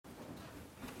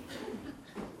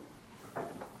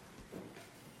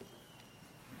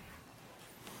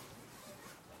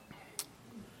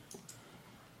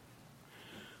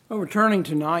Well, we're turning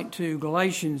tonight to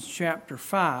Galatians chapter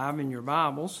 5 in your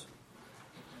Bibles.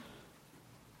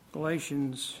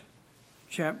 Galatians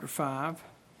chapter 5.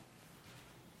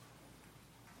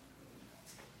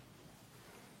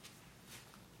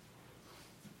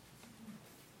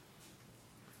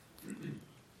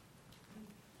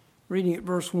 Reading at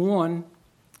verse 1.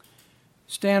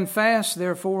 Stand fast,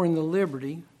 therefore, in the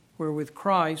liberty wherewith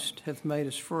Christ hath made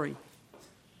us free.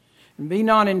 And be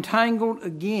not entangled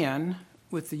again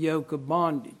with the yoke of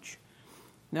bondage.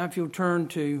 Now if you'll turn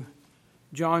to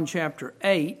John chapter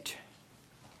 8.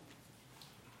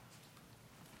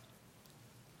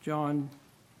 John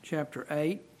chapter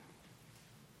 8.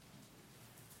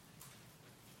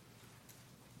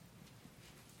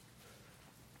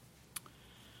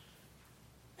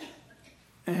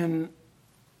 And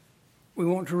we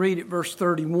want to read at verse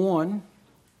 31.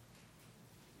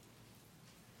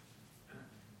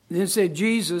 Then said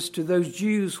Jesus to those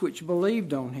Jews which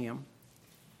believed on him,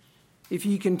 If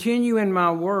ye continue in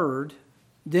my word,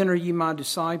 then are ye my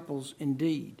disciples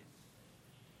indeed.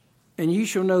 And ye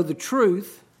shall know the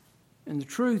truth, and the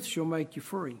truth shall make you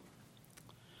free.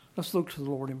 Let's look to the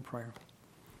Lord in prayer.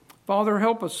 Father,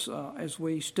 help us as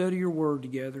we study your word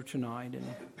together tonight.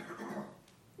 And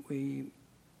we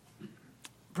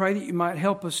pray that you might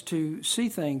help us to see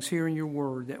things here in your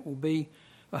word that will be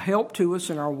a help to us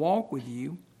in our walk with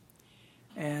you,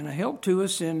 and a help to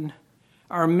us in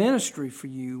our ministry for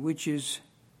you, which is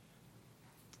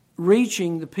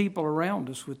reaching the people around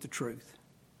us with the truth.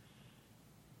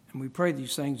 And we pray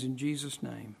these things in Jesus'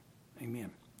 name.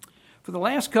 Amen. For the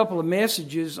last couple of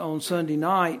messages on Sunday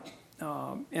night,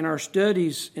 in our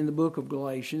studies in the book of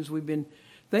Galatians, we've been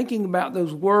thinking about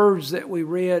those words that we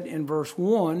read in verse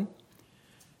 1.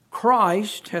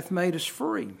 Christ hath made us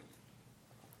free.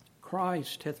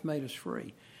 Christ hath made us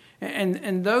free.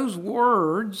 And those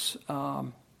words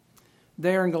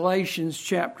there in Galatians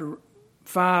chapter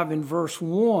 5 and verse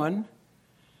 1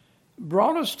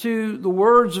 brought us to the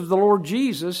words of the Lord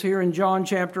Jesus here in John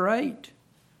chapter 8.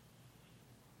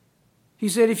 He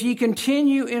said, If ye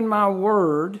continue in my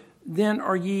word, then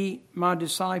are ye my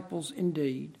disciples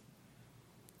indeed.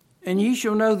 And ye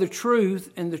shall know the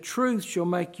truth, and the truth shall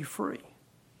make you free.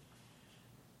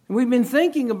 And we've been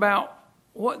thinking about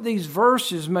what these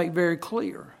verses make very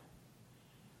clear.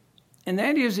 And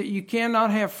that is that you cannot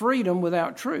have freedom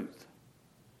without truth.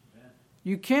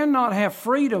 You cannot have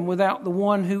freedom without the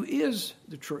one who is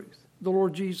the truth, the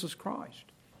Lord Jesus Christ.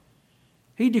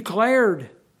 He declared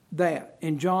that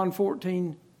in John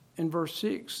 14 and verse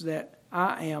 6, that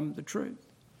I am the truth.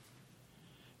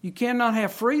 You cannot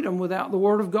have freedom without the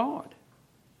Word of God.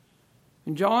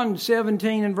 In John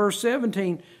 17 and verse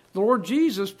 17, the Lord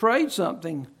Jesus prayed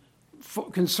something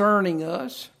concerning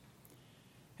us.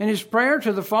 And his prayer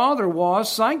to the Father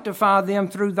was, Sanctify them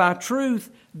through thy truth.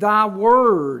 Thy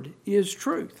word is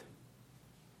truth.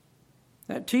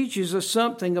 That teaches us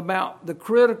something about the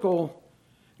critical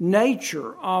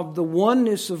nature of the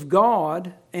oneness of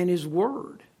God and his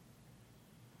word.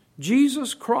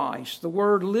 Jesus Christ, the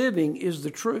word living, is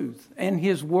the truth. And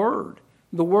his word,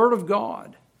 the word of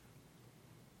God,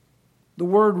 the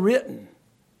word written.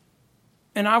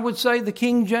 And I would say the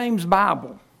King James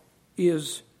Bible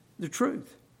is the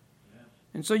truth.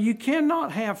 And so you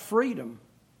cannot have freedom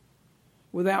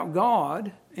without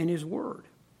God and his word.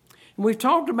 And we've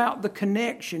talked about the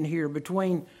connection here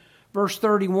between verse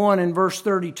 31 and verse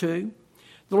 32.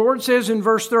 The Lord says in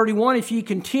verse 31, If ye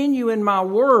continue in my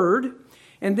word,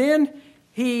 and then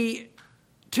he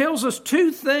tells us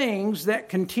two things that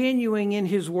continuing in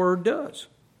his word does.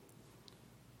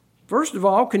 First of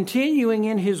all, continuing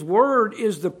in his word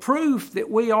is the proof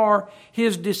that we are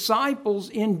his disciples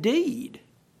indeed.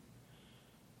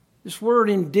 This word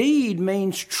indeed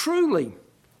means truly.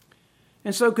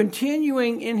 And so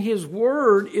continuing in his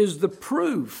word is the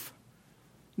proof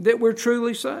that we're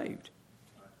truly saved.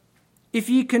 If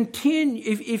ye continue,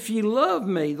 if ye love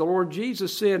me, the Lord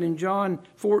Jesus said in John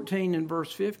 14 and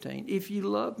verse 15, if ye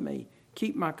love me,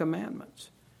 keep my commandments.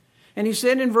 And he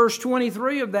said in verse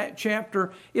 23 of that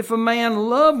chapter, if a man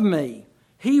love me,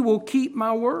 he will keep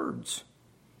my words.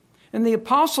 And the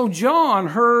Apostle John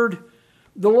heard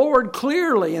the Lord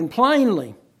clearly and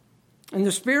plainly. And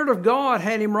the Spirit of God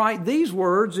had him write these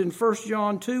words in 1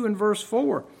 John 2 and verse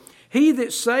 4. He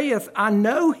that saith, I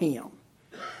know him,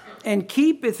 and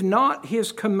keepeth not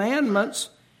his commandments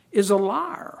is a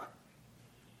liar,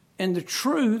 and the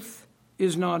truth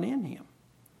is not in him.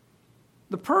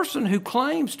 The person who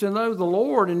claims to know the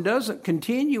Lord and doesn't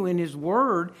continue in his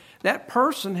word, that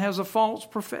person has a false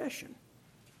profession.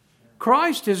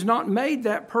 Christ has not made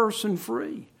that person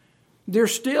free. They're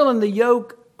still in the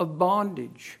yoke of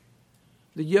bondage.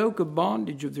 the yoke of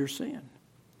bondage of their sin.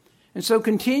 And so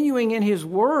continuing in His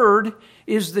Word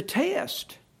is the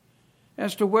test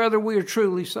as to whether we are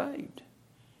truly saved.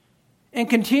 And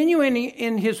continuing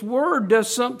in His Word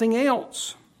does something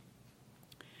else.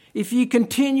 If ye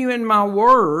continue in my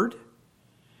word,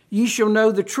 ye shall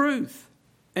know the truth,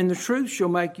 and the truth shall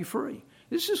make you free.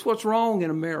 This is what's wrong in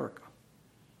America.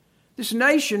 This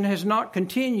nation has not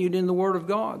continued in the Word of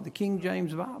God, the King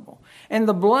James Bible. And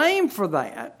the blame for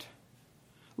that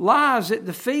lies at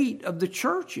the feet of the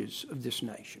churches of this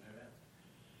nation.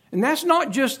 And that's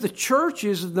not just the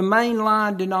churches of the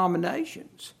mainline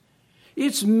denominations.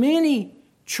 It's many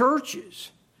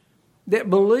churches that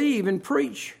believe and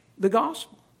preach the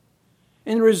gospel.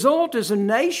 And the result is a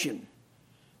nation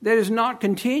that is not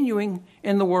continuing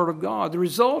in the Word of God. The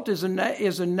result is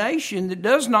a nation that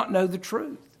does not know the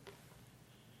truth.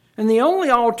 And the only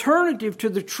alternative to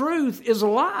the truth is a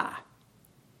lie.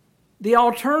 The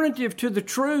alternative to the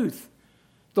truth,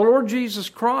 the Lord Jesus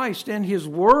Christ and His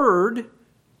Word,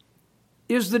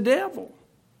 is the devil,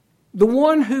 the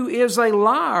one who is a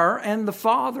liar and the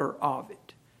father of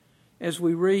it, as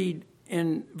we read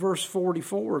in verse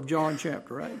 44 of John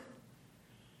chapter 8.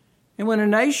 And when a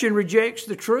nation rejects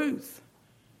the truth,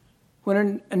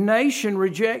 when a nation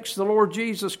rejects the Lord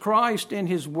Jesus Christ and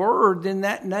His Word, then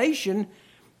that nation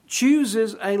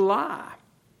chooses a lie.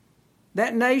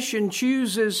 That nation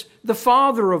chooses the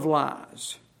father of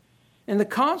lies. And the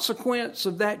consequence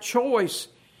of that choice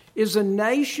is a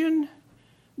nation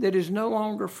that is no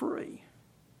longer free.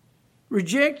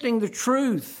 Rejecting the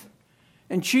truth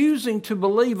and choosing to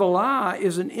believe a lie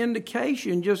is an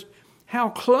indication just how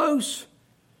close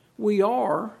we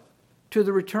are to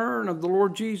the return of the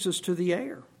Lord Jesus to the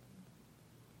air.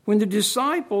 When the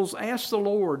disciples asked the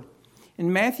Lord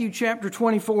in Matthew chapter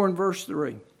 24 and verse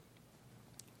 3,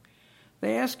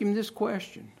 they asked Him this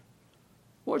question: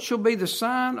 what shall be the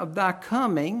sign of thy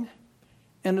coming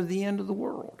and of the end of the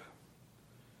world?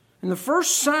 And the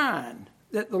first sign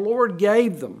that the Lord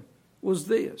gave them was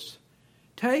this: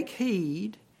 take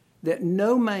heed that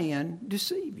no man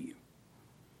deceive you.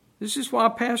 This is why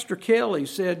Pastor Kelly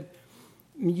said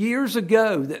years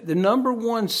ago that the number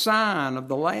one sign of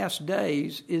the last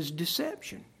days is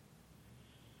deception.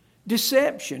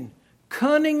 Deception,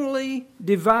 cunningly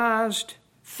devised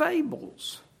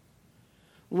fables,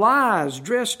 lies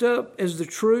dressed up as the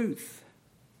truth.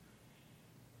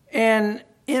 And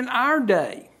in our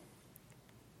day,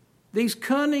 these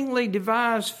cunningly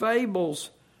devised fables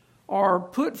are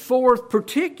put forth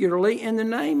particularly in the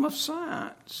name of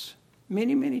science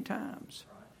many, many times.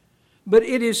 But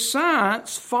it is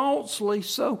science falsely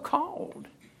so called.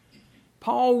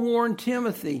 Paul warned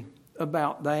Timothy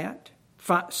about that.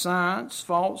 Science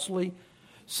falsely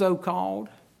so called.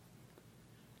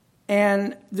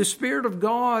 And the Spirit of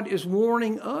God is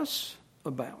warning us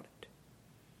about it.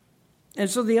 And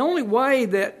so the only way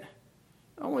that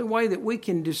we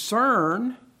can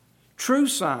discern true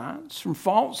science from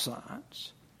false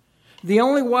science, the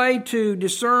only way to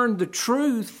discern the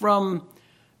truth from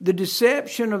the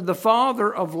deception of the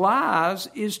father of lies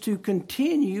is to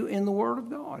continue in the Word of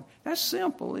God. That's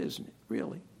simple, isn't it,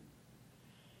 really?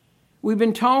 We've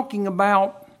been talking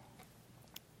about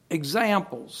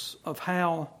examples of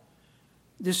how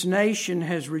this nation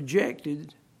has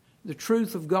rejected the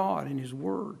truth of God and His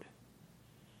Word.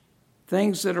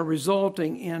 Things that are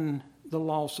resulting in the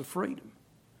loss of freedom.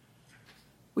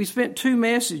 We spent 2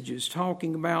 messages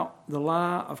talking about the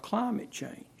lie of climate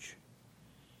change.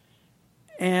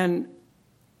 And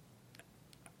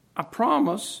I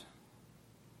promise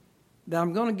that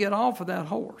I'm going to get off of that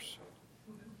horse.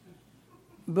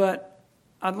 But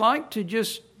I'd like to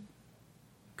just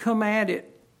come at it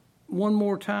one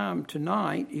more time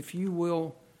tonight, if you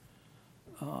will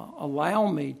allow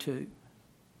me to.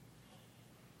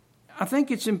 I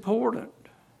think it's important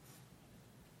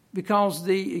because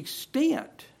the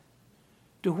extent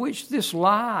to which this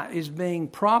lie is being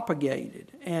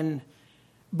propagated and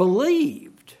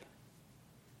believed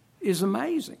is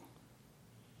amazing.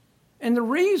 And the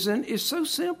reason is so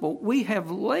simple. We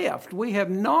have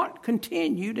not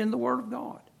continued in the Word of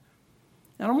God.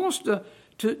 And I want us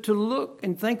to look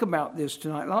and think about this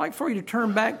tonight. I'd like for you to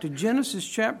turn back to Genesis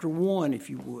chapter 1, if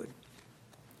you would.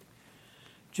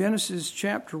 Genesis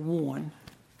chapter 1.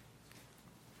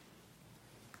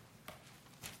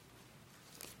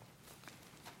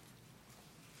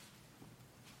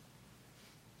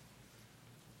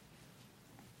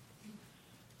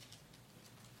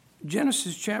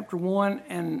 Genesis chapter 1,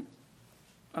 and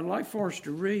I'd like for us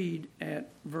to read at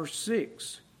verse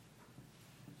 6.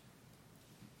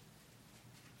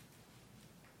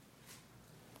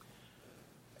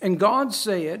 And God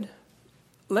said,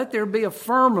 let there be a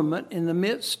firmament in the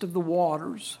midst of the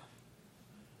waters,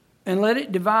 and let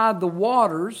it divide the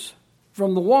waters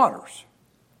from the waters.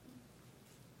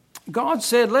 God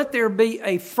said, let there be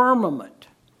a firmament.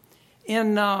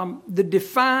 In the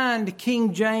defined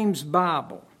King James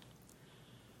Bible,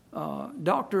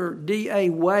 Dr. D.A.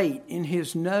 Waite, in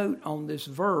his note on this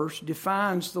verse,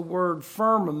 defines the word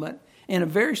firmament in a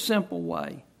very simple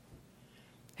way.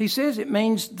 He says it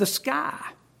means the sky.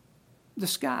 The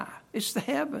sky. It's the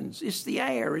heavens. It's the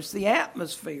air. It's the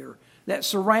atmosphere that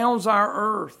surrounds our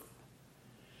earth.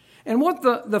 And what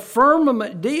the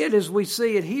firmament did, as we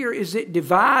see it here, is it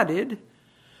divided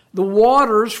the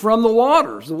waters from the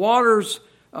waters. The waters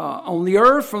on the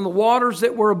earth from the waters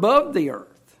that were above the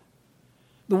earth.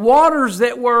 The waters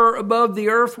that were above the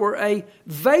earth were a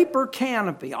vapor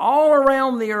canopy all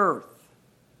around the earth.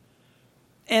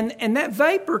 And that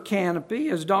vapor canopy,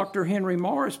 as Dr. Henry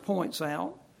Morris points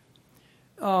out,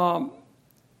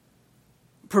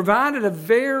 provided a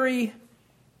very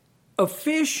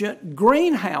efficient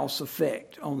greenhouse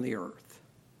effect on the earth.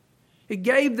 It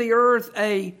gave the earth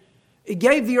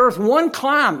one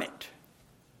climate,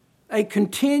 a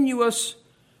continuous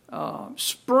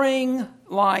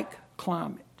spring-like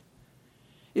climate.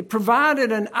 It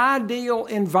provided an ideal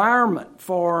environment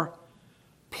for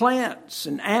plants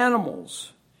and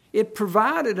animals. It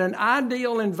provided an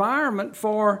ideal environment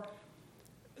for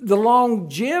the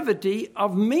longevity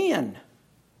of men.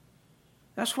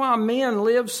 That's why men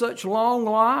lived such long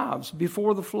lives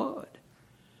before the flood.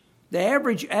 The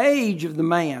average age of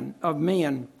men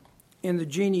in the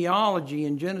genealogy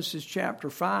in Genesis chapter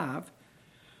 5,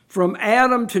 from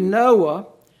Adam to Noah,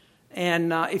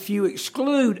 and if you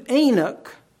exclude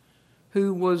Enoch,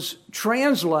 who was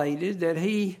translated that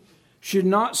he should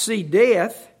not see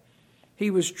death,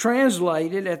 he was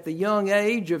translated at the young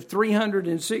age of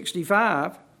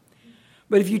 365.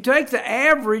 But if you take the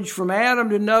average from Adam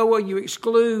to Noah, you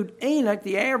exclude Enoch,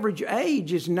 the average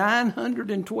age is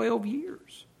 912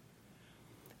 years.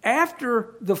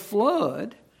 After the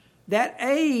flood, that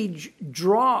age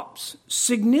drops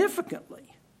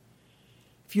significantly.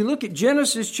 If you look at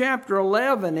Genesis chapter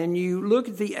 11 and you look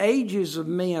at the ages of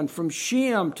men from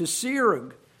Shem to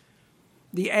Serug,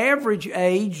 the average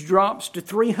age drops to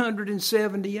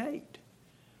 378.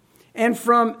 And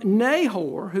from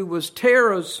Nahor, who was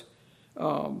Terah's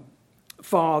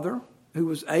father, who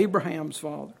was Abraham's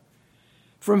father,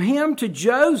 from him to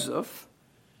Joseph,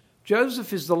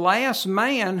 Joseph is the last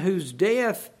man whose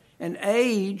death and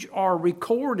age are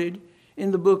recorded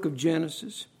in the book of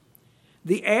Genesis.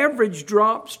 The average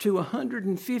drops to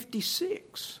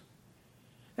 156.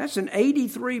 That's an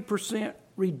 83%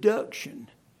 reduction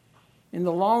in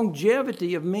the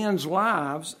longevity of men's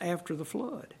lives after the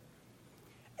flood.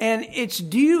 And it's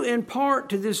due in part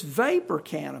to this vapor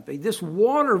canopy, this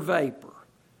water vapor.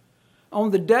 On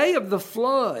the day of the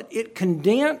flood, it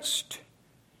condensed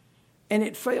and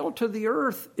it fell to the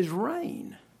earth as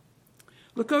rain.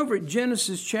 Look over at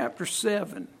Genesis chapter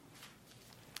 7.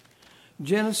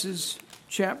 Genesis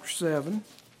chapter 7.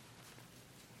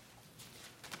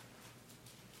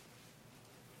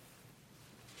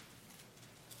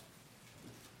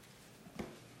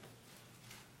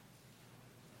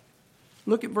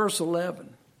 Look at verse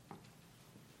 11.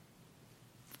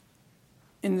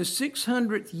 In the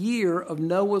 600th year of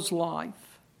Noah's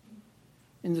life,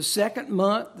 in the second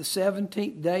month, the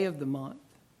 17th day of the month,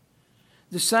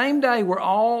 the same day were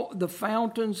all the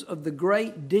fountains of the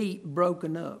great deep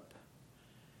broken up,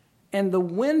 and the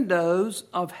windows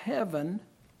of heaven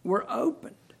were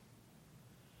opened.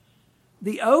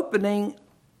 The opening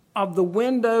of the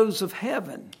windows of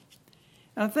heaven.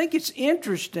 And I think it's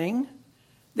interesting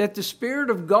that the Spirit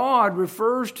of God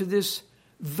refers to this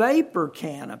vapor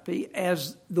canopy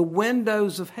as the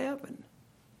windows of heaven.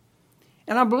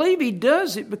 And I believe he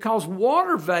does it because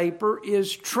water vapor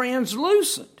is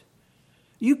translucent.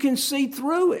 You can see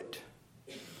through it.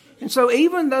 And so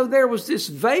even though there was this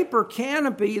vapor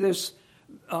canopy, this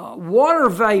water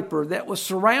vapor that was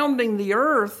surrounding the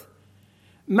earth,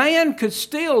 man could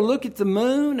still look at the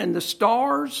moon and the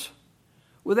stars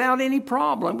without any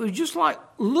problem. It was just like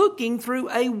looking through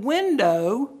a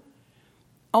window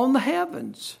on the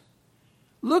heavens.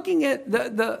 Looking at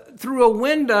through a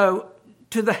window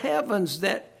to the heavens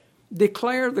that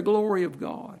declare the glory of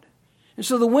God. And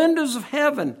so the windows of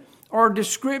heaven are a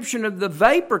description of the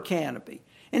vapor canopy.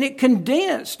 And it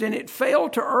condensed and it fell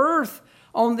to earth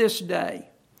on this day.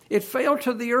 It fell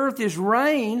to the earth as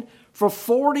rain for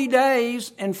 40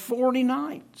 days and 40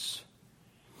 nights.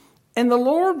 And the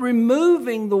Lord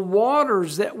removing the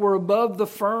waters that were above the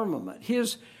firmament,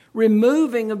 his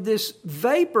removing of this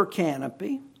vapor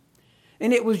canopy,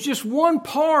 and it was just one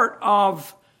part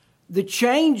of the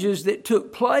changes that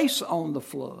took place on the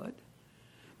flood.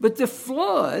 But the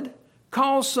flood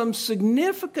caused some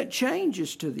significant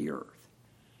changes to the earth.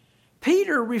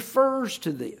 Peter refers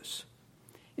to this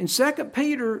in 2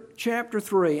 Peter chapter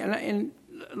 3. And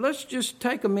let's just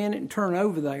take a minute and turn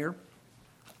over there.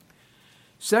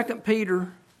 2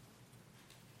 Peter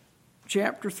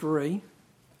chapter 3.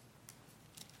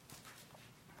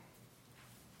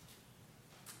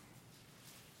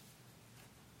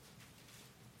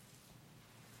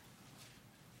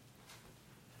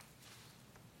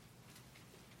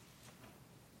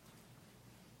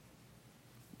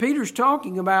 Peter's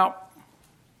talking about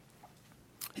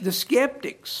the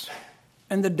skeptics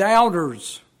and the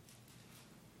doubters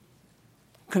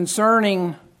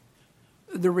concerning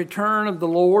the return of the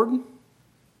Lord,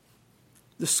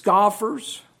 the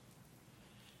scoffers.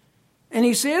 And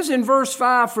he says in verse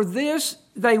 5, "For this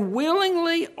they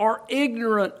willingly are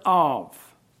ignorant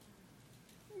of."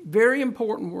 Very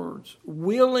important words.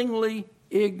 Willingly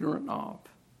ignorant of.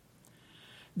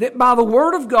 "That by the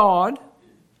word of God,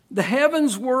 the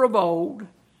heavens were of old,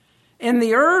 and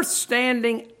the earth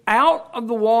standing out of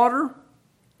the water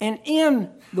and in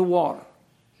the water."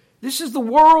 This is the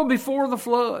world before the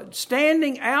flood,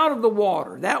 standing out of the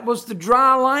water. That was the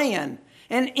dry land.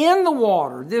 And in the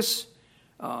water, that's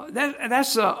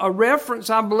a reference,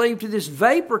 I believe, to this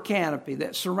vapor canopy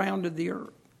that surrounded the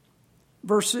earth.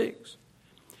 Verse 6,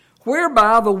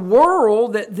 "Whereby the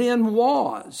world that then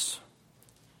was,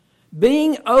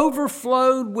 being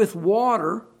overflowed with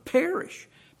water, perish."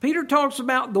 Peter talks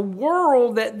about the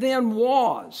world that then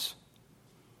was.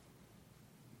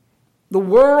 The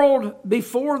world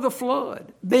before the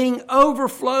flood, being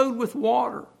overflowed with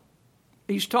water.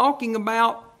 He's talking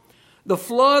about the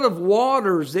flood of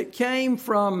waters that came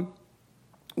from,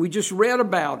 we just read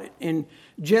about it in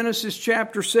Genesis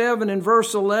chapter 7 and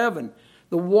verse 11.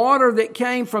 The water that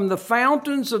came from the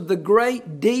fountains of the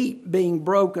great deep being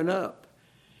broken up,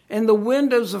 and the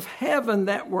windows of heaven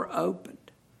that were opened.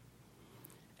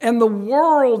 And the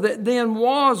world that then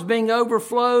was, being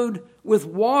overflowed with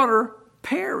water,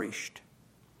 perished.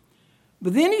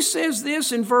 But then he says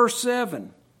this in verse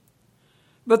 7.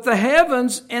 "But the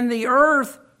heavens and the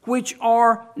earth which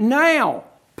are now,"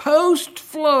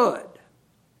 post-flood,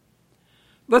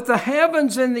 "but the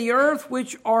heavens and the earth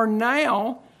which are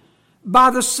now, by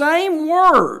the same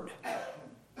word."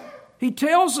 He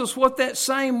tells us what that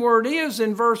same word is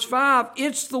in verse 5.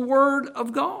 It's the word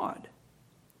of God.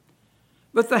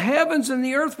 "But the heavens and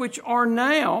the earth which are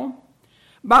now,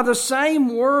 by the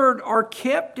same word are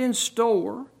kept in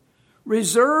store,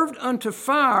 reserved unto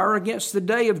fire against the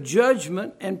day of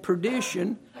judgment and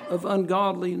perdition of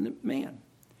ungodly men."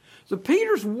 So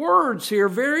Peter's words here are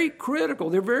very critical.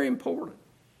 They're very important.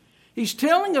 He's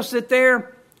telling us that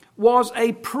there was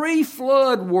a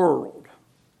pre-flood world.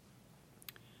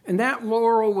 And that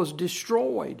world was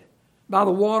destroyed by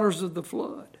the waters of the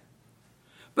flood.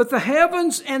 "But the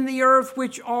heavens and the earth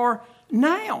which are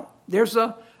now," there's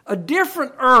a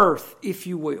different earth, if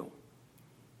you will.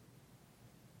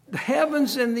 The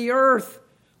heavens and the earth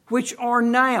which are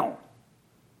now.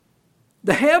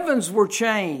 The heavens were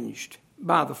changed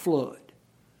by the flood.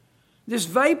 This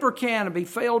vapor canopy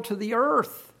fell to the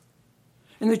earth.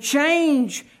 And the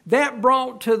change that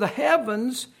brought to the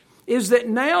heavens is that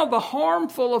now the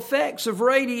harmful effects of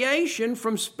radiation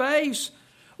from space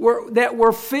that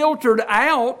were filtered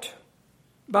out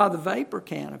by the vapor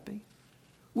canopy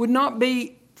would not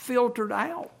be filtered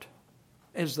out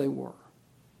as they were.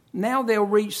 Now they'll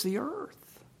reach the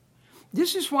earth.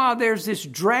 This is why there's this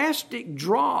drastic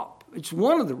drop. It's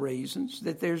one of the reasons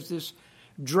that there's this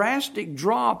drastic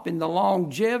drop in the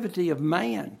longevity of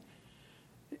man.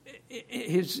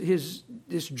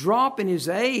 This drop in his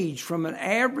age from an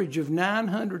average of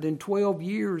 912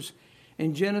 years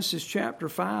in Genesis chapter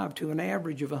 5 to an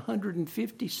average of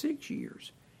 156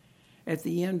 years at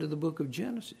the end of the book of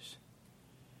Genesis.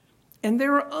 And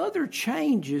there are other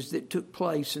changes that took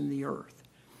place in the earth.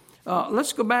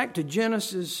 Let's go back to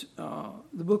Genesis,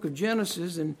 the book of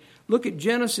Genesis, and look at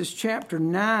Genesis chapter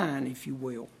 9, if you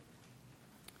will.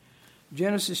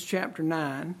 Genesis chapter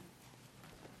 9.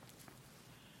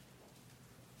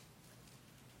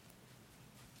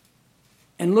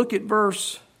 And look at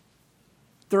verse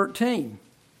 13.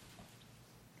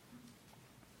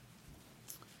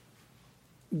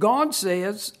 God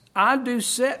says, "I do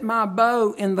set my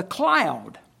bow in the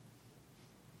cloud."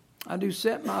 I do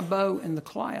set my bow in the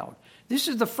cloud. This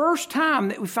is the first time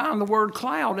that we find the word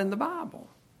cloud in the Bible.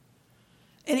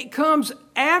 And it comes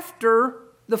after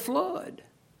the flood.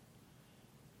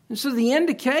 And so the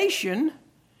indication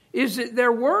is that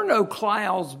there were no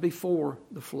clouds before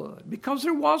the flood because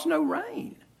there was no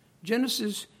rain.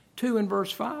 Genesis 2 and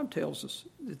verse 5 tells us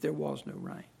that there was no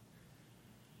rain.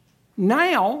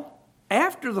 Now,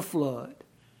 after the flood,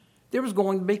 there was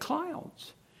going to be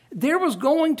clouds. There was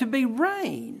going to be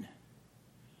rain.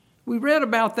 We read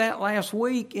about that last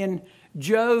week in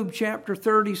Job chapter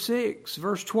 36,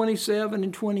 verse 27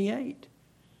 and 28.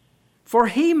 For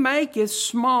he maketh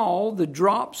small the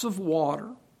drops of water.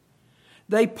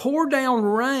 They pour down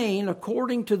rain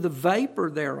according to the vapor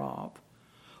thereof,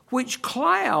 which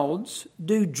clouds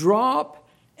do drop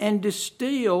and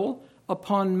distill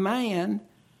upon man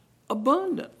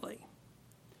abundantly.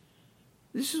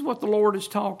 This is what the Lord is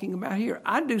talking about here.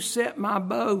 I do set my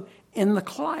bow in the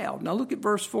cloud. Now look at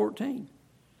verse 14.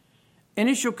 And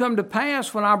it shall come to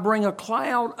pass when I bring a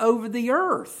cloud over the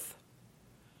earth.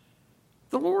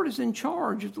 The Lord is in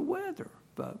charge of the weather,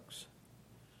 folks.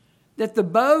 That the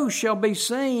bow shall be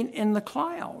seen in the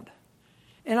cloud.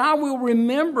 And I will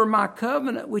remember my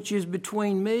covenant which is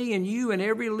between me and you and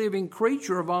every living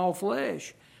creature of all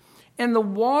flesh. And the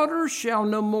waters shall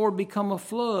no more become a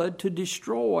flood to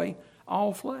destroy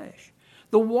all flesh.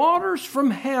 The waters from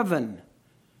heaven,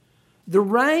 the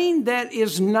rain that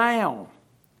is now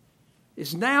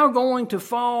going to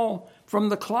fall from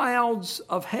the clouds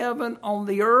of heaven on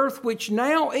the earth, which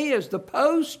now is the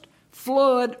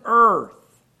post-flood earth.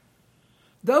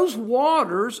 Those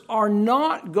waters are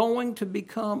not going to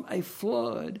become a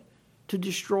flood to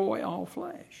destroy all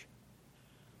flesh.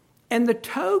 And the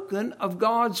token of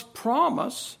God's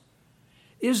promise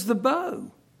is the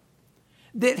bow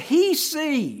that He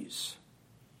sees.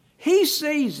 He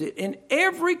sees it in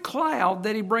every cloud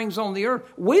that He brings on the earth.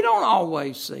 We don't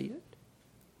always see it.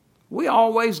 We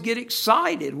always get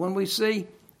excited when we see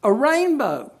a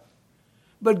rainbow.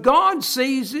 But God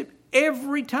sees it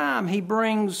every time He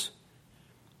brings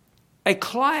a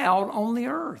cloud on the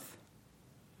earth.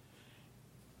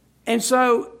 And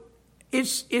so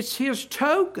it's His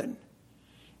token.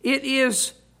 It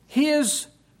is His,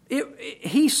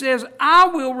 He says, I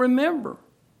will remember.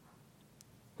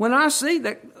 When I see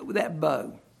that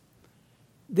bow,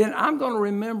 then I'm going to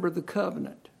remember the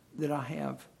covenant that I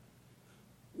have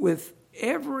with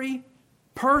every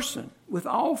person, with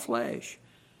all flesh.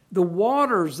 The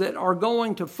waters that are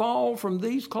going to fall from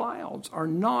these clouds are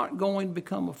not going to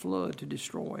become a flood to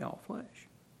destroy all flesh.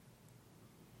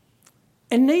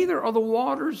 And neither are the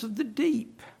waters of the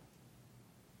deep.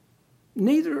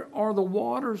 Neither are the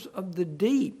waters of the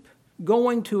deep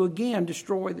going to again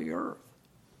destroy the earth.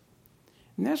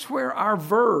 And that's where our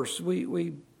verse,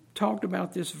 we talked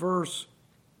about this verse,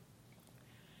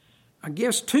 I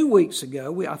guess 2 weeks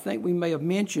ago. I think we may have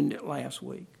mentioned it last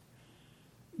week.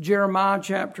 Jeremiah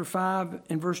chapter 5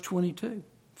 and verse 22.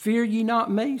 Fear ye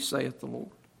not me, saith the Lord.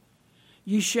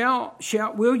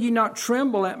 Will ye not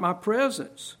tremble at my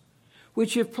presence,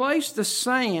 which have placed the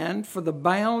sand for the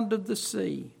bound of the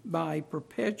sea by a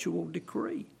perpetual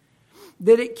decree,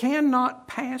 that it cannot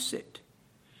pass it?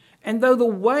 And though the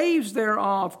waves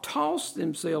thereof toss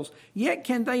themselves, yet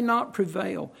can they not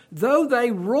prevail. Though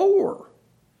they roar,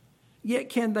 yet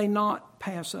can they not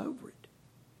pass over it.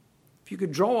 If you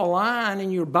could draw a line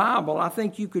in your Bible, I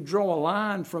think you could draw a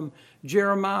line from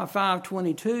Jeremiah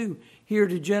 5:22 here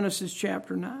to Genesis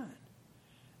chapter 9.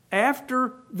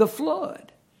 After the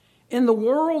flood, in the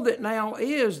world that now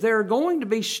is, there are going to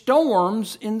be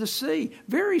storms in the sea,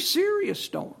 very serious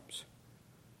storms.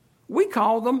 We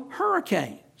call them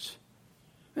hurricanes.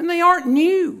 And they aren't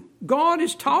new. God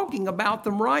is talking about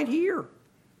them right here.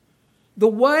 The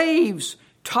waves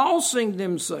tossing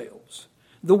themselves.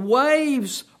 The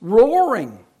waves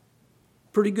roaring.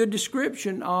 Pretty good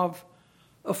description of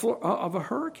a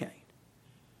hurricane.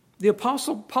 The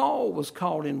Apostle Paul was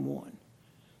caught in one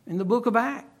in the book of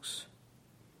Acts.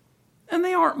 And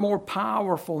they aren't more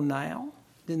powerful now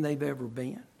than they've ever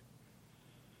been.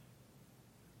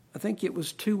 I think it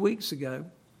was 2 weeks ago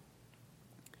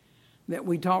that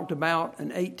we talked about an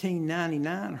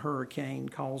 1899 hurricane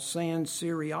called San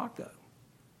Ciriaco.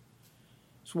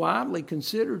 It's widely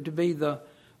considered to be the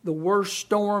worst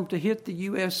storm to hit the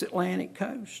U.S. Atlantic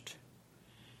coast.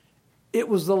 It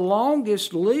was the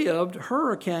longest-lived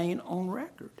hurricane on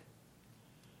record.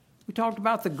 We talked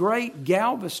about the great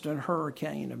Galveston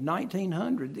hurricane of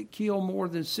 1900 that killed more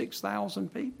than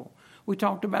 6,000 people. We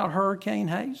talked about Hurricane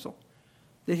Hazel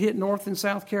that hit North and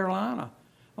South Carolina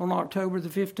on October the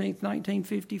 15th,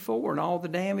 1954, and all the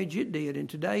damage it did. In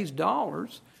today's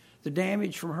dollars, the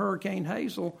damage from Hurricane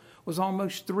Hazel was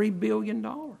almost $3 billion.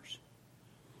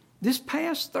 This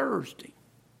past Thursday,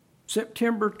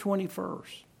 September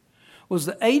 21st, was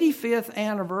the 85th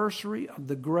anniversary of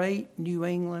the Great New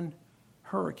England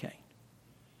Hurricane.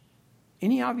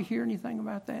 Any of you hear anything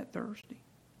about that Thursday?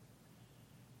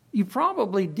 You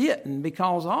probably didn't,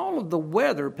 because all of the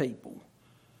weather people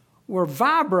were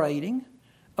vibrating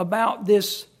about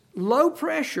this low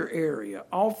pressure area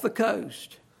off the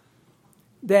coast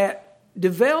that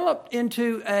developed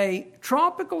into a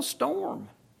tropical storm.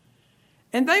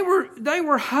 And they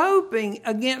were hoping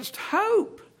against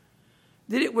hope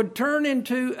that it would turn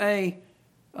into a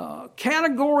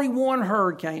Category 1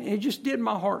 hurricane. It just did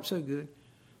my heart so good.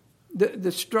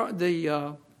 The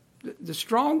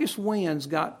strongest winds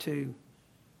got to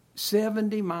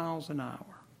 70 miles an hour.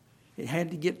 It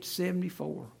had to get to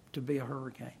 74 to be a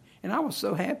hurricane. And I was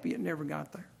so happy it never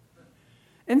got there.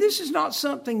 And this is not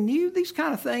something new. These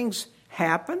kind of things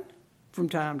happen from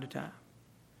time to time.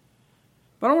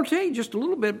 But I want to tell you just a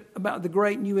little bit about the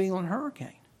Great New England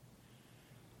Hurricane,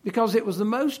 because it was the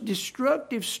most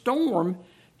destructive storm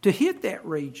to hit that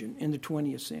region in the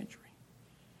 20th century.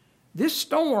 This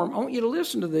storm, I want you to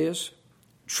listen to this,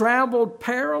 traveled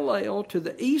parallel to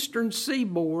the eastern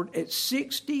seaboard at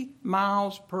 60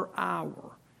 miles per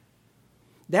hour.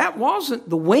 That wasn't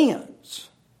the winds.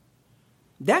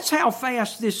 That's how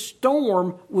fast this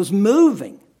storm was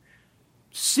moving.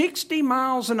 60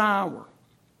 miles an hour.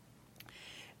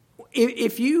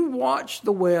 If you watch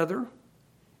the weather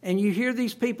and you hear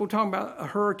these people talking about a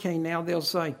hurricane now, they'll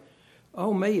say,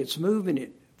 oh me, it's moving at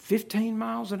 15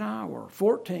 miles an hour,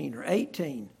 14 or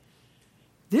 18.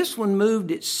 This one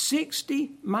moved at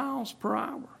 60 miles per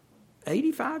hour,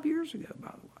 85 years ago, by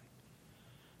the way.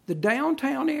 The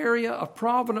downtown area of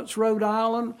Providence, Rhode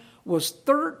Island, was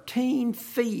 13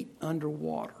 feet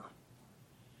underwater.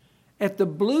 At the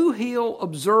Blue Hill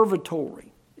Observatory,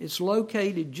 it's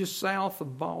located just south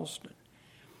of Boston,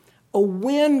 a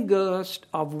wind gust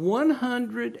of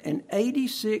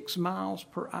 186 miles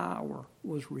per hour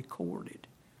was recorded.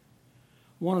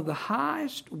 One of the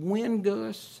highest wind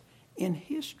gusts in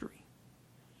history.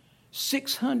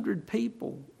 600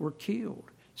 people were killed.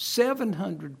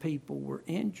 700 people were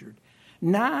injured.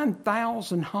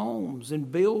 9,000 homes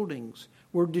and buildings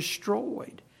were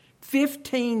destroyed.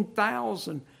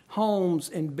 15,000 homes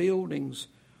and buildings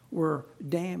were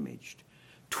damaged.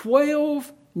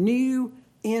 12 new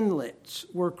inlets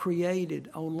were created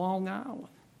on Long Island.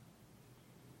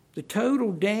 The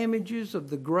total damages of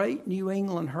the Great New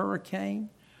England Hurricane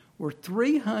were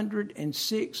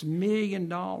 $306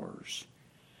 million,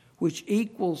 which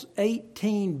equals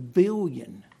 $18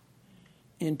 billion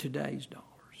in today's dollars.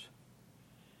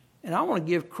 And I want to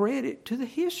give credit to the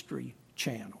History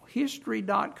Channel,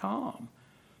 history.com,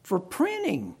 for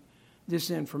printing this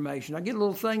information. I get a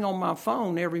little thing on my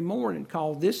phone every morning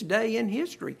called This Day in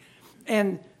History.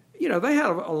 And, you know, they had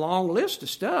a long list of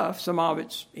stuff. Some of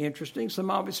it's interesting,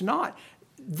 some of it's not.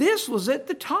 This was at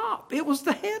the top. It was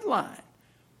the headline.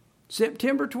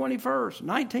 September 21st,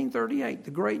 1938,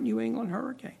 the Great New England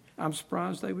Hurricane. I'm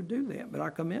surprised they would do that, but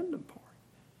I commend them for it.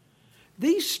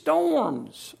 These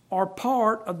storms are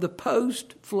part of the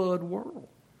post-flood world.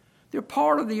 They're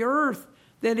part of the earth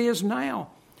that is now.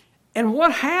 And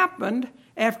what happened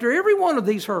after every one of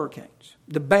these hurricanes,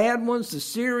 the bad ones, the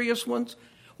serious ones,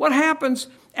 what happens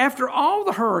after all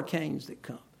the hurricanes that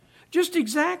come? Just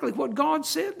exactly what God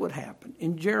said would happen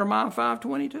in Jeremiah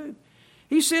 5:22.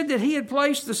 He said that he had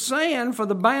placed the sand for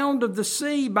the bound of the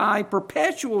sea by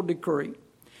perpetual decree,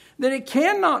 that it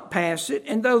cannot pass it,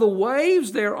 and though the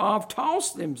waves thereof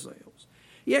toss themselves,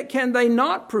 yet can they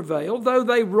not prevail. Though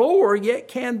they roar, yet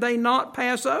can they not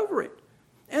pass over it.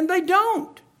 And they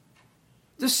don't.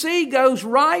 The sea goes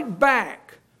right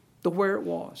back to where it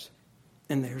was.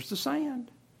 And there's the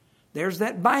sand. There's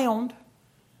that bound.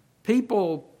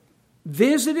 People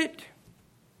visit it,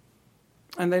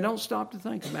 and they don't stop to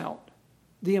think about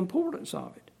the importance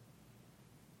of it.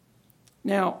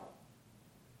 Now,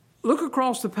 look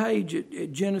across the page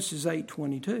at Genesis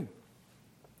 8:22.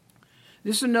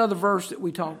 This is another verse that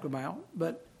we talked about,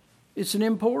 but it's an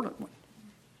important one.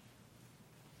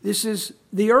 This is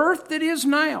the earth that is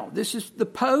now. This is the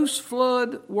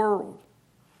post-flood world.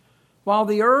 While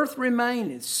the earth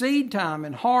remaineth, seed time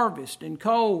and harvest and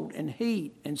cold and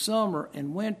heat and summer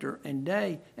and winter and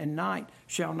day and night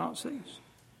shall not cease.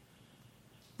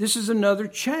 This is another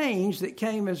change that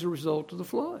came as a result of the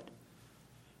flood.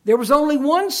 There was only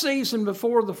one season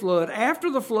before the flood.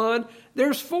 After the flood,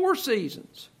 there's 4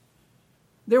 seasons.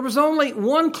 There was only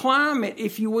one climate,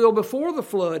 if you will, before the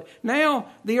flood. Now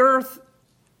the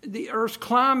earth's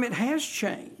climate has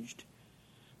changed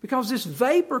because this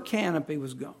vapor canopy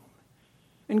was gone.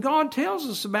 And God tells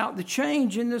us about the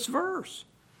change in this verse.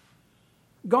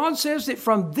 God says that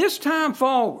from this time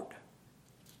forward,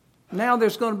 now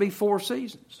there's going to be 4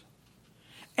 seasons.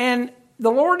 And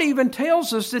the Lord even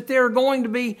tells us that there are going to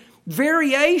be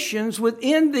variations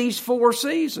within these 4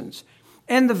 seasons.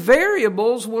 And the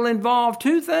variables will involve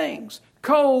two things,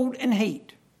 cold and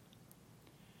heat.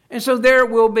 And so there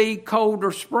will be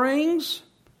colder springs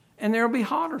and there will be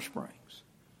hotter springs.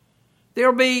 There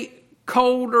will be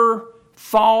colder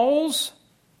falls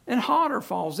and hotter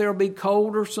falls. There will be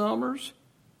colder summers.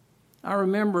 I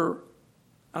remember,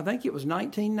 I think it was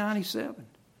 1997,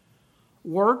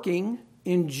 working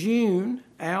in June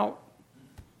out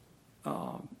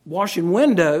washing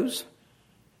windows,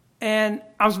 and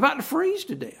I was about to freeze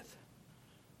to death.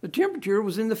 The temperature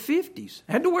was in the 50s.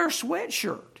 I had to wear a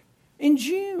sweatshirt in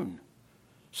June.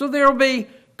 So there will be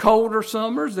colder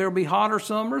summers, there will be hotter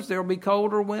summers, there will be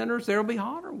colder winters, there will be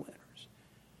hotter winters.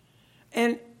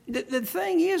 And the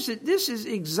thing is that this is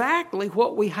exactly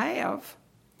what we have.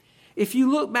 If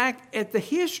you look back at the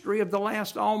history of the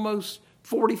last almost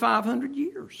 4,500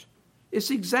 years, it's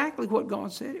exactly what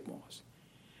God said it was.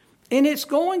 And it's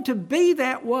going to be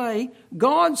that way,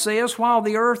 God says, while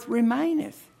the earth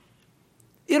remaineth.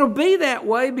 It'll be that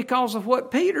way because of what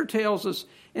Peter tells us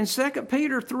in 2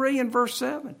 Peter 3 and verse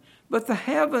 7. But the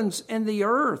heavens and the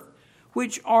earth,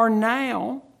 which are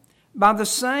now by the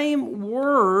same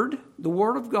word, the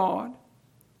word of God,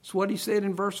 that's what he said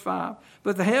in verse 5.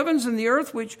 But the heavens and the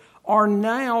earth, which are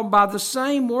now by the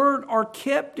same word, are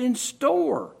kept in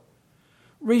store,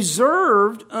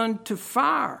 reserved unto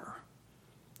fire,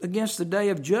 against the day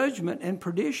of judgment and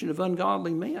perdition of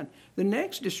ungodly men. The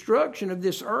next destruction of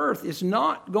this earth is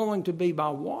not going to be by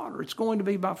water. It's going to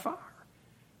be by fire.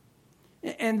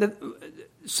 And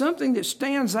something that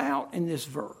stands out in this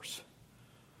verse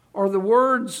are the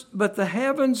words, but the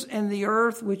heavens and the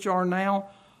earth which are now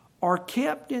are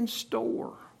kept in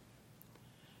store.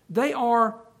 They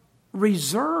are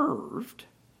reserved,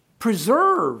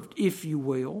 preserved, if you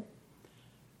will,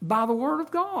 by the Word of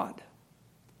God.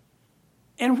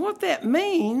 And what that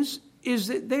means is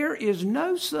that there is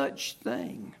no such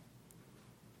thing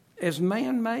as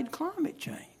man-made climate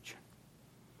change.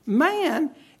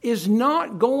 Man is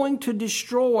not going to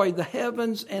destroy the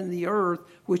heavens and the earth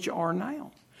which are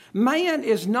now. Man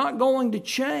is not going to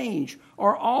change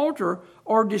or alter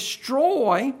or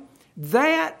destroy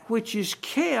that which is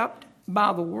kept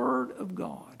by the Word of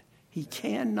God. He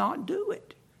cannot do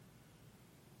it.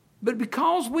 But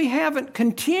because we haven't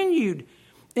continued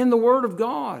in the Word of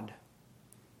God,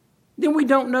 then we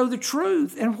don't know the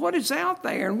truth. And what is out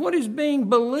there and what is being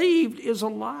believed is a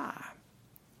lie.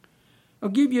 I'll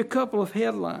give you a couple of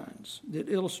headlines that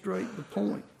illustrate the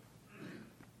point.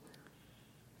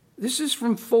 This is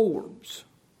from Forbes.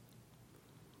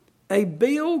 A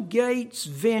Bill Gates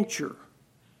venture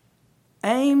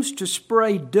aims to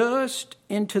spray dust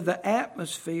into the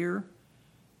atmosphere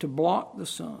to block the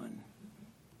sun.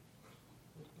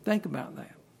 Think about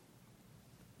that.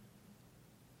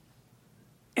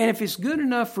 And if it's good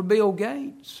enough for Bill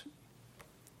Gates,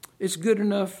 it's good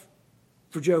enough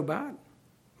for Joe Biden.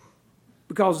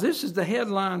 Because this is the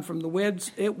headline from the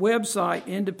website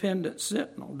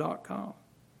independentsentinel.com.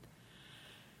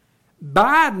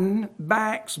 Biden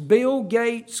backs Bill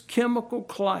Gates' chemical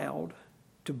cloud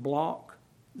to block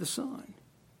the sun.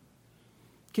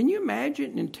 Can you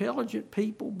imagine intelligent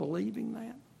people believing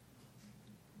that?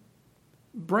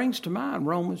 Brings to mind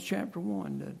Romans chapter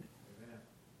 1, doesn't it?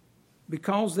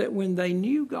 Because that when they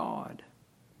knew God,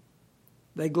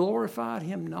 they glorified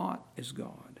him not as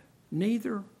God,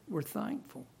 neither were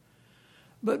thankful,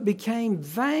 but became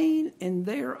vain in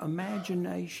their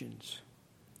imaginations.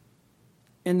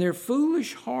 And their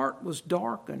foolish heart was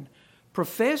darkened.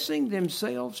 Professing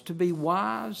themselves to be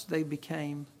wise, they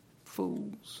became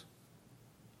fools.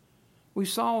 We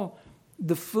saw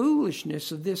the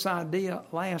foolishness of this idea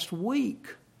last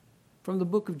week from the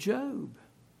book of Job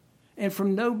and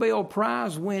from Nobel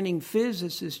Prize winning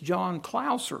physicist John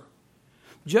Clauser.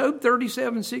 Job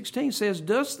 37:16 says,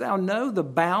 dost thou know the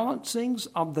balancings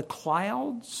of the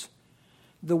clouds,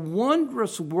 the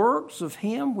wondrous works of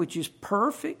him which is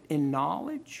perfect in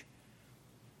knowledge?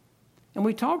 And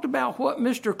we talked about what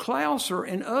Mr. Clauser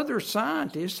and other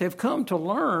scientists have come to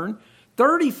learn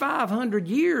 3,500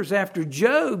 years after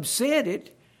Job said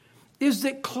it, is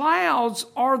that clouds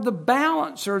are the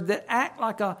balancer that act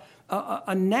like a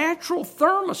natural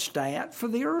thermostat for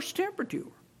the earth's temperature.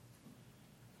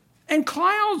 And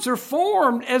clouds are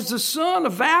formed as the sun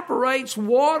evaporates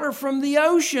water from the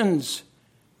oceans.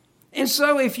 And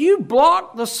so if you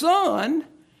block the sun,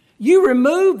 you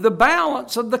remove the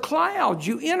balance of the clouds.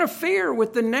 You interfere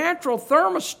with the natural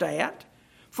thermostat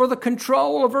for the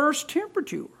control of Earth's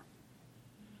temperature.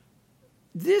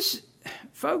 This,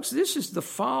 folks, this is the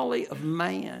folly of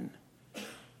man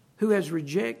who has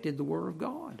rejected the Word of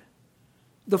God.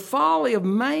 The folly of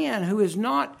man who has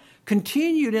not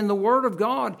continued in the Word of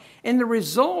God, and the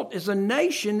result is a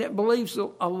nation that believes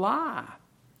a lie.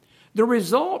 The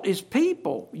result is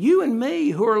people, you and me,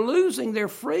 who are losing their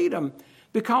freedom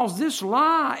because this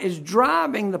lie is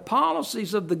driving the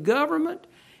policies of the government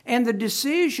and the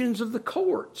decisions of the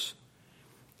courts.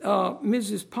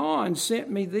 Mrs. Pond sent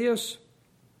me this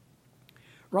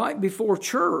right before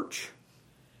church.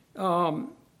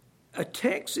 A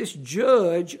Texas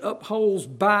judge upholds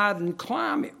Biden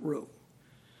climate rule.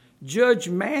 Judge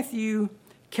Matthew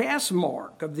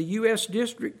Kacsmaryk of the U.S.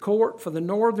 District Court for the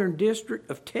Northern District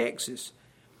of Texas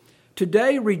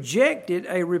today rejected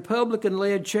a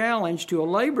Republican-led challenge to a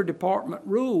Labor Department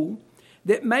rule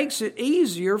that makes it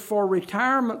easier for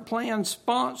retirement plan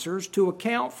sponsors to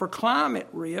account for climate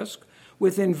risk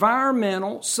with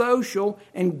environmental, social,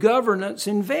 and governance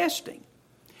investing.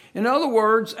 In other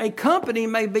words, a company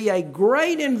may be a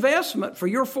great investment for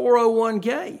your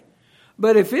 401k,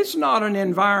 but if it's not an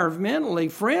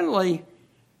environmentally friendly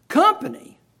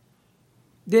company,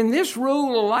 then this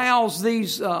rule allows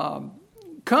these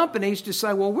companies to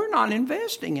say, well, we're not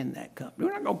investing in that company.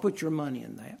 We're not going to put your money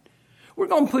in that. We're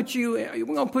going to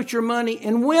put your money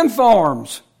in wind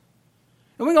farms.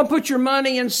 And we're going to put your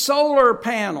money in solar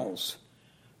panels.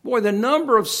 Boy, the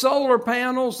number of solar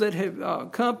panels that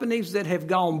have companies that have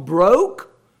gone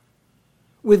broke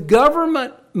with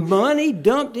government money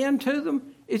dumped into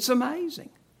them, it's amazing.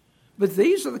 But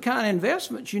these are the kind of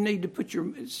investments you need to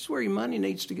this is where your money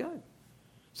needs to go.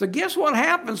 So guess what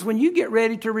happens when you get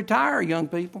ready to retire, young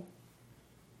people?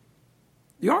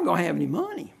 You aren't going to have any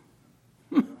money.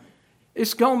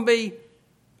 It's going to be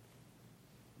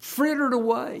frittered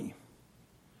away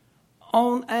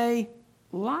on a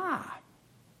lie.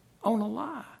 On a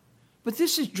lie. But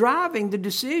this is driving the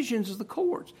decisions of the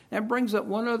courts. That brings up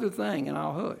one other thing, and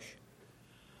I'll hush.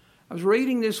 I was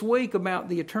reading this week about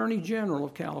the Attorney General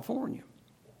of California.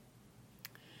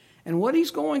 And what he's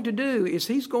going to do is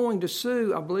he's going to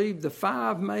sue, I believe, the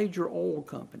 5 major oil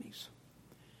companies.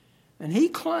 And he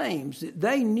claims that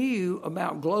they knew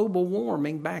about global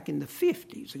warming back in the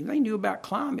 50s. They knew about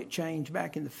climate change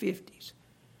back in the 50s.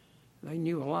 They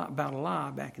knew a lot about a lie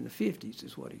back in the 50s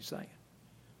is what he's saying.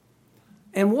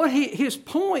 And what his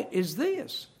point is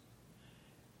this.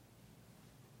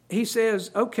 He says,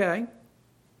 okay,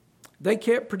 they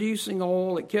kept producing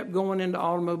oil. It kept going into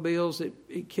automobiles.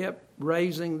 It kept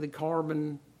raising the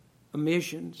carbon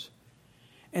emissions.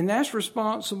 And that's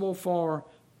responsible for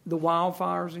the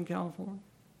wildfires in California.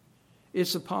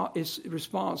 It's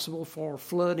responsible for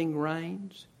flooding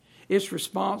rains. It's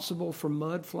responsible for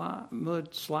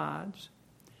mudslides.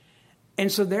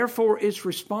 And so therefore it's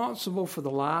responsible for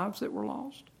the lives that were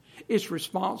lost. It's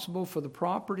responsible for the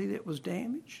property that was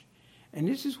damaged. And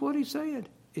this is what he said.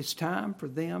 It's time for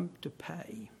them to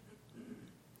pay.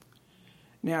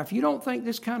 Now, if you don't think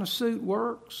this kind of suit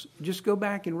works, just go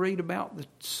back and read about the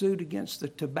suit against the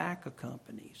tobacco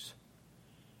companies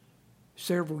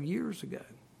several years ago.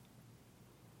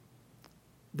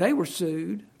 They were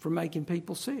sued for making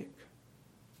people sick.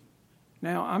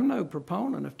 Now, I'm no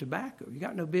proponent of tobacco. You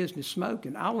got no business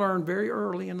smoking. I learned very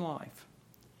early in life.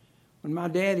 When my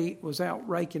daddy was out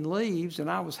raking leaves and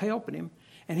I was helping him,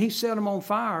 and he set them on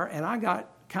fire, and I got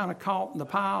kind of caught in the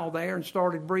pile there and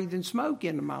started breathing smoke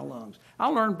into my lungs. I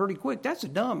learned pretty quick, that's a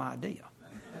dumb idea.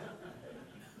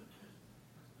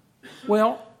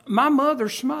 Well, my mother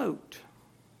smoked.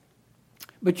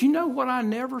 But you know what I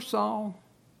never saw?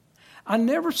 I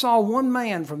never saw one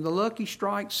man from the Lucky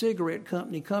Strike cigarette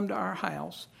company come to our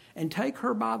house and take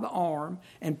her by the arm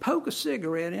and poke a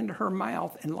cigarette into her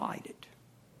mouth and light it.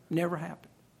 Never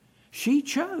happened. She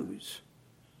chose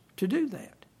to do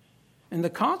that. And the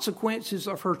consequences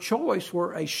of her choice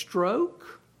were a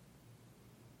stroke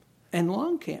and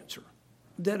lung cancer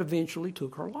that eventually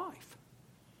took her life.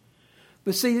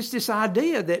 But see, it's this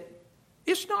idea that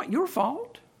it's not your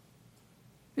fault.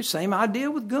 It's the same idea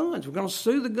with guns. We're going to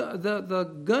sue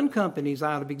the gun companies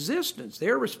out of existence.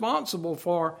 They're responsible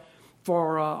for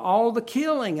all the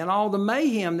killing and all the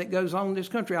mayhem that goes on in this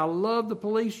country. I love the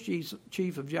police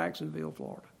chief of Jacksonville,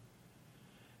 Florida.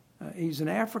 He's an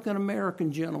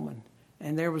African-American gentleman.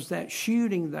 And there was that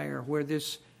shooting there where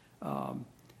this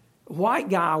white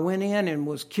guy went in and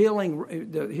was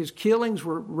killing. His killings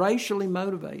were racially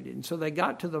motivated. And so they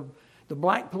got to the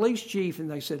black police chief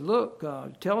and they said, look,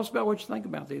 tell us about what you think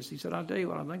about this. He said, I'll tell you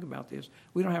what I think about this.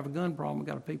 We don't have a gun problem. We've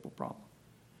got a people problem.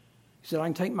 He said, I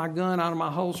can take my gun out of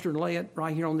my holster and lay it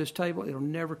right here on this table. It'll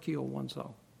never kill one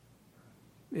soul.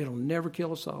 It'll never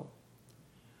kill a soul.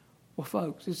 Well,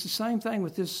 folks, it's the same thing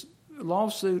with this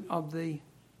lawsuit of the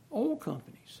oil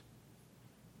companies.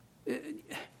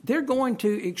 they're going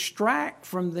to extract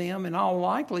from them, in all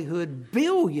likelihood,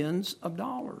 billions of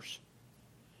dollars.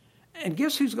 And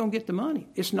guess who's going to get the money?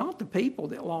 It's not the people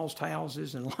that lost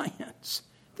houses and lands.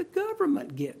 The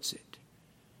government gets it.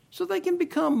 So they can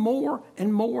become more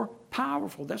and more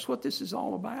powerful. That's what this is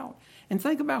all about. And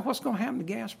think about what's going to happen to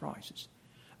gas prices.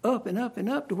 Up and up and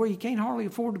up to where you can't hardly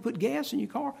afford to put gas in your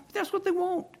car. But that's what they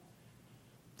want.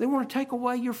 They want to take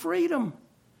away your freedom.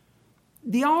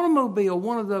 The automobile,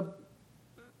 one of the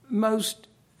most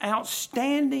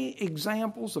outstanding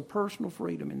examples of personal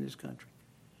freedom in this country.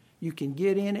 You can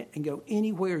get in it and go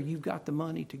anywhere you've got the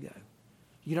money to go.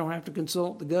 You don't have to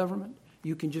consult the government.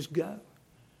 You can just go.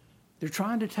 They're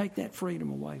trying to take that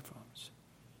freedom away from us.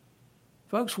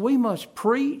 Folks, we must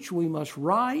preach, we must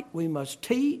write, we must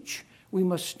teach, we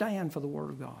must stand for the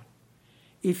Word of God.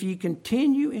 If ye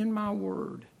continue in my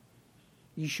word,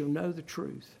 ye shall know the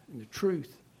truth, and the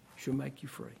truth shall make you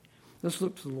free. Let's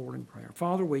look to the Lord in prayer.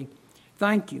 Father, we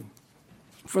thank you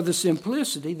for the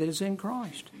simplicity that is in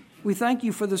Christ. We thank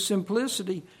you for the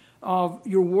simplicity of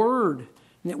your word,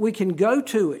 that we can go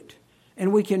to it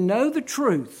and we can know the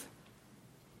truth.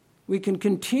 We can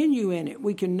continue in it.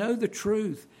 We can know the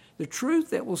truth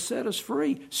that will set us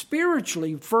free,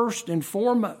 spiritually first and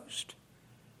foremost,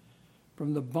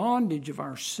 from the bondage of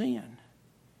our sin.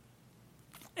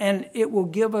 And it will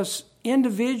give us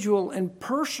individual and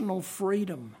personal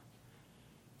freedom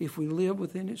if we live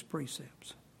within its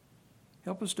precepts.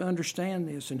 Help us to understand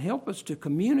this and help us to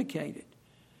communicate it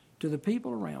to the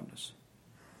people around us.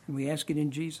 And we ask it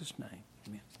in Jesus' name.